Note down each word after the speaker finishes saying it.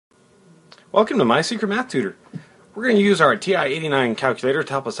Welcome to My Secret Math Tutor. We're going to use our TI-89 calculator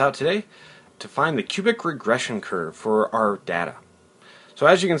to help us out today to find the cubic regression curve for our data. So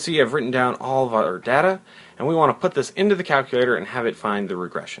as you can see, I've written down all of our data, and we want to put this into the calculator and have it find the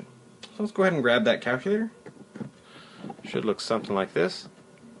regression. So let's go ahead and grab that calculator. Should look something like this.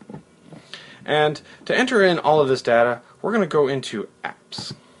 And to enter in all of this data, we're going to go into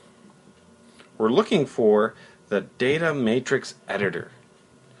Apps. We're looking for the data matrix editor.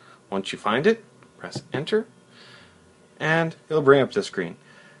 Once you find it, press enter, and it'll bring up the screen.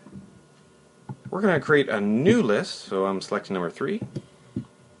 We're going to create a new list, so I'm selecting number 3.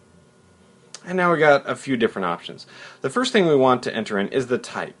 And now we got a few different options. The first thing we want to enter in is the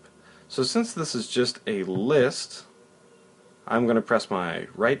type. So since this is just a list, I'm going to press my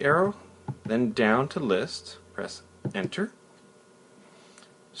right arrow, then down to list, press enter.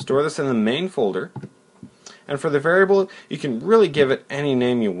 Store this in the main folder. And for the variable, you can really give it any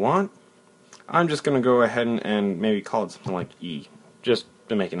name you want. I'm just going to go ahead and maybe call it something like E, just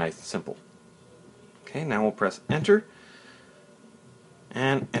to make it nice and simple. Okay, now we'll press enter,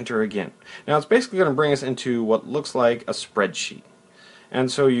 and enter again. Now it's basically going to bring us into what looks like a spreadsheet. And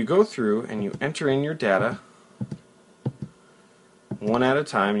so you go through and you enter in your data one at a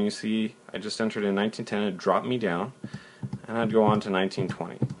time, and you see I just entered in 1910, it dropped me down, and I'd go on to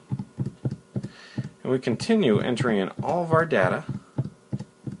 1920. And we continue entering in all of our data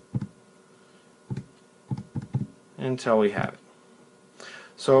until we have it.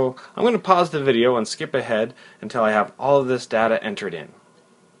 So I'm going to pause the video and skip ahead until I have all of this data entered in.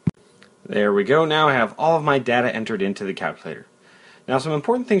 There we go. Now I have all of my data entered into the calculator. Now some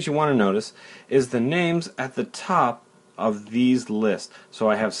important things you want to notice is the names at the top of these lists. So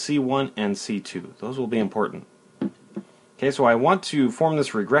I have C1 and C2. Those will be important. Okay, so I want to form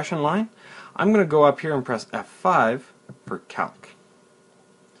this regression line. I'm going to go up here and press F5 for calc.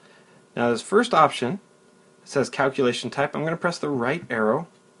 Now this first option, it says calculation type. I'm going to press the right arrow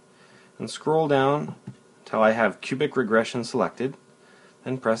and scroll down until I have cubic regression selected,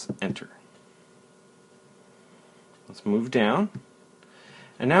 then press enter. Let's move down.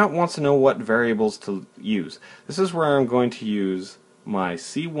 And now it wants to know what variables to use. This is where I'm going to use my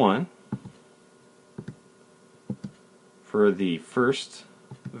C1 for the first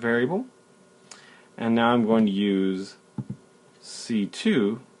variable. And now I'm going to use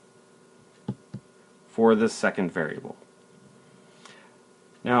C2 for the second variable.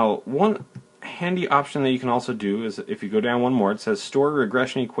 Now, one handy option that you can also do is if you go down one more, it says store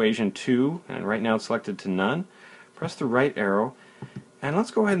regression equation 2, and right now it's selected to none. Press the right arrow, and let's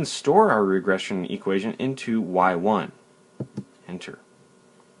go ahead and store our regression equation into Y1. Enter.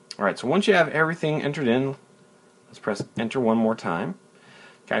 Alright, so once you have everything entered in, let's press enter one more time.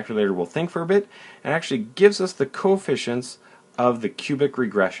 Calculator will think for a bit and actually gives us the coefficients of the cubic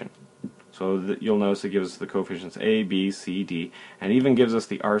regression. So that you'll notice it gives us the coefficients A, B, C, D, and even gives us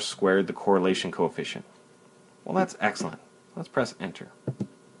the R squared, the correlation coefficient. Well, that's excellent. Let's press enter.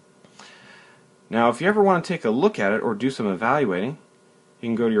 Now if you ever want to take a look at it or do some evaluating, you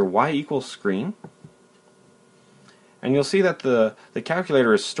can go to your Y equals screen, and you'll see that the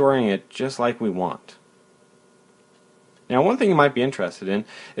calculator is storing it just like we want. Now one thing you might be interested in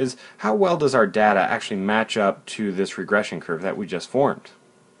is how well does our data actually match up to this regression curve that we just formed?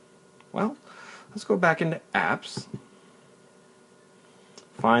 Well, let's go back into Apps,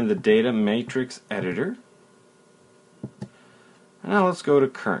 find the data matrix editor, and now let's go to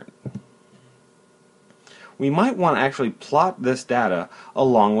current. We might want to actually plot this data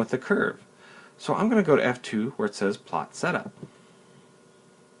along with the curve. So I'm going to go to F2 where it says plot setup.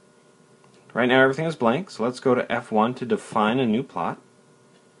 Right now everything is blank, so let's go to F1 to define a new plot.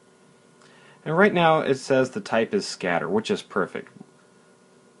 And right now it says the type is scatter, which is perfect.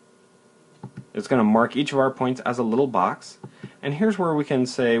 It's going to mark each of our points as a little box, and here's where we can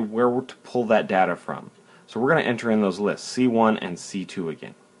say where to pull that data from. So we're going to enter in those lists, C1 and C2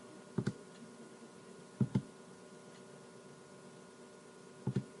 again.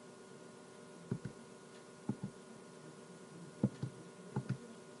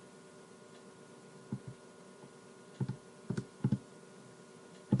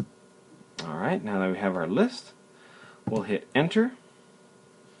 Alright, now that we have our list, we'll hit enter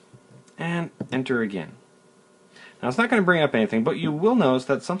and enter again. Now it's not going to bring up anything, but you will notice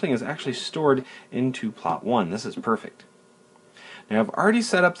that something is actually stored into plot 1. This is perfect. Now I've already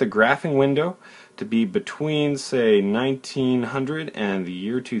set up the graphing window to be between, say, 1900 and the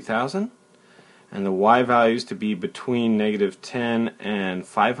year 2000, and the Y values to be between -10 and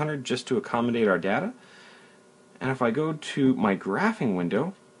 500 just to accommodate our data. And if I go to my graphing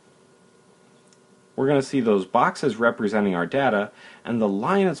window, we're going to see those boxes representing our data, and the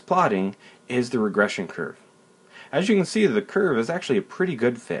line it's plotting is the regression curve. As you can see, the curve is actually a pretty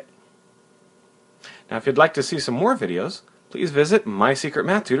good fit. Now if you'd like to see some more videos, please visit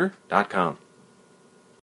mysecretmathtutor.com.